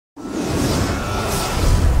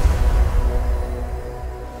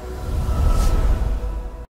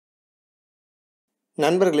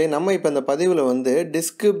நண்பர்களே, நம்ம இப்போ இந்த பதிவில் வந்து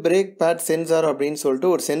டிஸ்க் பிரேக் பேட் சென்சார் அப்படின்னு சொல்லிட்டு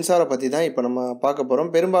ஒரு சென்சாரை பற்றி தான் இப்போ நம்ம பார்க்க போகிறோம்.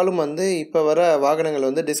 பெரும்பாலும் வந்து இப்போ வர வாகனங்கள்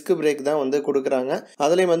வந்து டிஸ்க் பிரேக் தான் வந்து கொடுக்குறாங்க.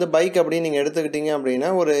 அதுலேயும் வந்து பைக் அப்படின்னு நீங்கள் எடுத்துக்கிட்டீங்க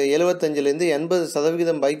அப்படின்னா ஒரு 75லேருந்து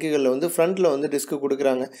 80% பைக்குகளில் வந்து ஃப்ரண்ட்டில் வந்து டிஸ்க்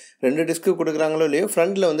கொடுக்குறாங்க. 2 டிஸ்க்கு கொடுக்குறாங்களோ இல்லையோ,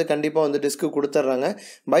 ஃப்ரண்ட்டில் வந்து கண்டிப்பாக வந்து டிஸ்க்கு கொடுத்துட்றாங்க.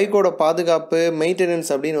 பைக்கோட பாதுகாப்பு,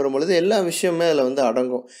 மெயின்டெனன்ஸ் அப்படின்னு வரும்பொழுது எல்லா விஷயமே அதில் வந்து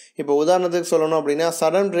அடங்கும். இப்போ உதாரணத்துக்கு சொல்லணும் அப்படின்னா,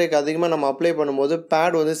 சடன் பிரேக் அதிகமாக நம்ம அப்ளை பண்ணும்போது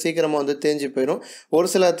பேட் வந்து சீக்கிரமாக வந்து தேஞ்சு போயிடும். ஒரு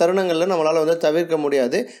சில தருணங்களில் நம்மளால் வந்து தவிர்க்க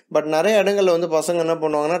முடியாது. பட் நிறைய இடங்களில் வந்து பசங்க என்ன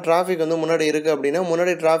பண்ணுவாங்கன்னா, டிராஃபிக் வந்து முன்னாடி இருக்குது அப்படின்னா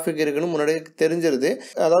முன்னாடி டிராஃபிக் இருக்குன்னு முன்னாடி தெரிஞ்சிருது.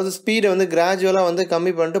 அதாவது ஸ்பீடை வந்து கிராஜுவலாக வந்து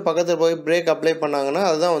கம்மி பண்ணிட்டு பக்கத்தில் போய் பிரேக் அப்ளை பண்ணாங்கன்னா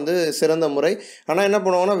அதுதான் வந்து சிறந்த முறை. ஆனால் என்ன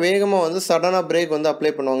பண்ணுவாங்கன்னா, வேகமாக வந்து சடனாக பிரேக் வந்து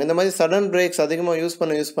அப்ளை பண்ணுவாங்க. இந்த மாதிரி சடன் பிரேக்ஸ் அதிகமாக யூஸ்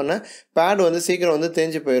பண்ண பேட் வந்து சீக்கிரம் வந்து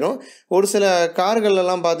தேஞ்சு போயிடும். ஒரு சில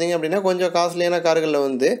கார்களெல்லாம் பார்த்தீங்க அப்படின்னா, கொஞ்சம் காஸ்ட்லியான கார்களில்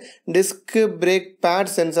வந்து டிஸ்க் பிரேக்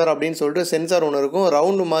பேட் சென்சார் அப்படின்னு சொல்லிட்டு சென்சார் ஒன்று இருக்கும்.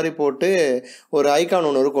 ரவுண்டு மாதிரி போட்டு ஒரு ஐகான்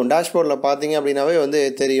ஒன்று இருக்கும். டேஷ்போர்டில் பார்த்தீங்க அப்படின்னாவே வந்து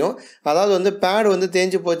தெரியும். அதாவது வந்து பேட் வந்து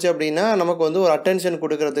தேஞ்சு போச்சு அப்படின்னா நமக்கு வந்து ஒரு அட்டென்ஷன்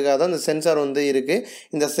கொடுக்கறதுக்காக தான் இந்த சென்சார் வந்து இருக்குது.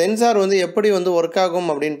 இந்த சென்சார் வந்து எப்படி வந்து ஒர்க் ஆகும்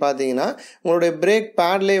அப்படின்னு பார்த்தீங்கன்னா, உங்களுடைய பிரேக்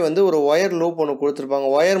பேட்லேயே வந்து ஒரு ஒயர் லூப் ஒன்று கொடுத்துருப்பாங்க.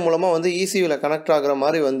 ஒயர் மூலமாக வந்து ECUவில் கனெக்ட் ஆகிற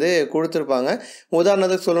மாதிரி வந்து கொடுத்துருப்பாங்க.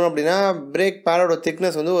 உதாரணத்துக்கு சொல்லணும் அப்படின்னா, பிரேக் பேடோட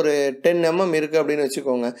திக்னஸ் வந்து ஒரு 10 mm இருக்குது அப்படின்னு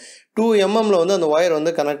வச்சுக்கோங்க. 2 mmல வந்து அந்த ஒயர்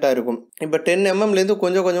வந்து கனெக்ட் ஆகிருக்கும். இப்போ 10 mmலேருந்து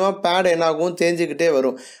கொஞ்சம் கொஞ்சமாக பேட் என்ன ஆகும், தேஞ்சிக்கிட்டே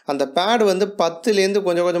வரும். அந்த பேட் வந்து 10லேருந்து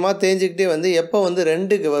கொஞ்சம் கொஞ்சமாக தேஞ்சிக்கிட்டே வந்து எப்போ வந்து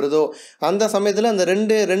 2க்கு வருதோ அந்த சமயத்தில் அந்த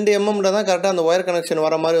 2 mmல தான் கரெக்டாக அந்த ஒயர் கனெக்ஷன்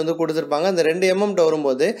வர மாதிரி வந்து கொடுத்துருப்பாங்க. அந்த 2 mmட்ட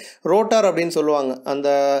வரும்போது ரோட்டார் அப்படின்னு சொல்லுவாங்க. அந்த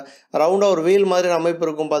ரவுண்டாக ஒரு வீல் மாதிரி அமைப்பு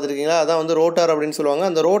இருக்கும், பார்த்துருக்கீங்களா? அதான் வந்து ரோட்டார் அப்படின்னு சொல்லுவாங்க.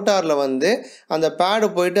 அந்த ரோட்டாரில் வந்து அந்த பேடு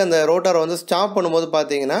போயிட்டு அந்த ரோட்டாரை வந்து ஸ்டாப் பண்ணும்போது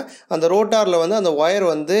பார்த்தீங்கன்னா, அந்த ரோட்டாரில் வந்து அந்த ஒயர்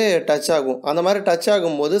வந்து டச் ஆகும். அந்த மாதிரி டச்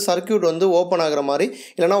ஆகும்போது சர்க்யூட் வந்து ஓப்பன் ஆகிற மாதிரி,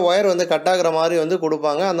 இல்லைனா ஒயர் வந்து கட் ஆகிற மாதிரி வந்து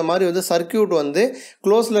கொடுப்பாங்க. அந்த மாதிரி வந்து சர்க்யூட் வந்து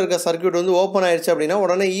க்ளோஸில் இருக்க சர்க்யூட் வந்து ஓப்பன் ஆயிடுச்சு அப்படின்னா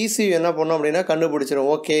உடனே ECU என்ன பண்ணும் அப்படின்னா கண்டுபிடிச்சிடும்.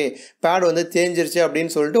 ஓகே, பேட் வந்து தேஞ்சிருச்சு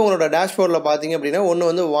அப்படின்னு சொல்லிட்டு உங்களோட டேஷ்போர்டில் பார்த்தீங்க அப்படின்னா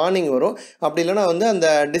ஒன்று வந்து வார்னிங் வரும். அப்படி இல்லைனா வந்து அந்த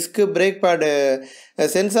disc brake pad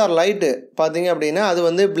sensor light பார்த்தீங்க அப்படின்னா அது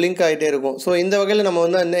வந்து பிளிங்க் ஆகிட்டே இருக்கும். ஸோ இந்த வகையில் நம்ம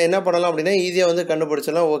வந்து என்ன பண்ணலாம் அப்படின்னா ஈஸியாக வந்து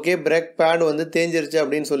கண்டுபிடிச்சிடலாம். ஓகே, பிரேக் பேடு வந்து தேஞ்சிருச்சு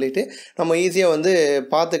அப்படின்னு சொல்லிட்டு நம்ம ஈஸியாக வந்து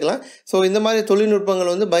பார்த்துக்கலாம். ஸோ இந்த மாதிரி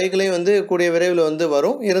தொழில்நுட்பங்கள் வந்து பைக்லேயும் வந்து கூடிய விரைவில் வந்து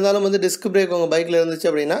வரும். இருந்தாலும் வந்து டிஸ்க் பிரேக் உங்கள் பைக்கில் இருந்துச்சு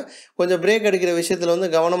அப்படின்னா கொஞ்சம் பிரேக் அடிக்கிற விஷயத்தில் வந்து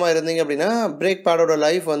கவனமாக இருந்தீங்க அப்படின்னா பிரேக் பேடோட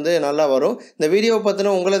லைஃப் வந்து நல்லா வரும். இந்த வீடியோவை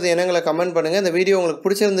பற்றின உங்களது எண்ணங்களை கமெண்ட் பண்ணுங்கள். இந்த வீடியோ உங்களுக்கு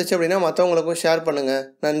பிடிச்சிருந்துச்சு அப்படின்னா மற்றவங்களுக்கும் ஷேர் பண்ணுங்கள்.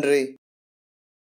 நன்றி.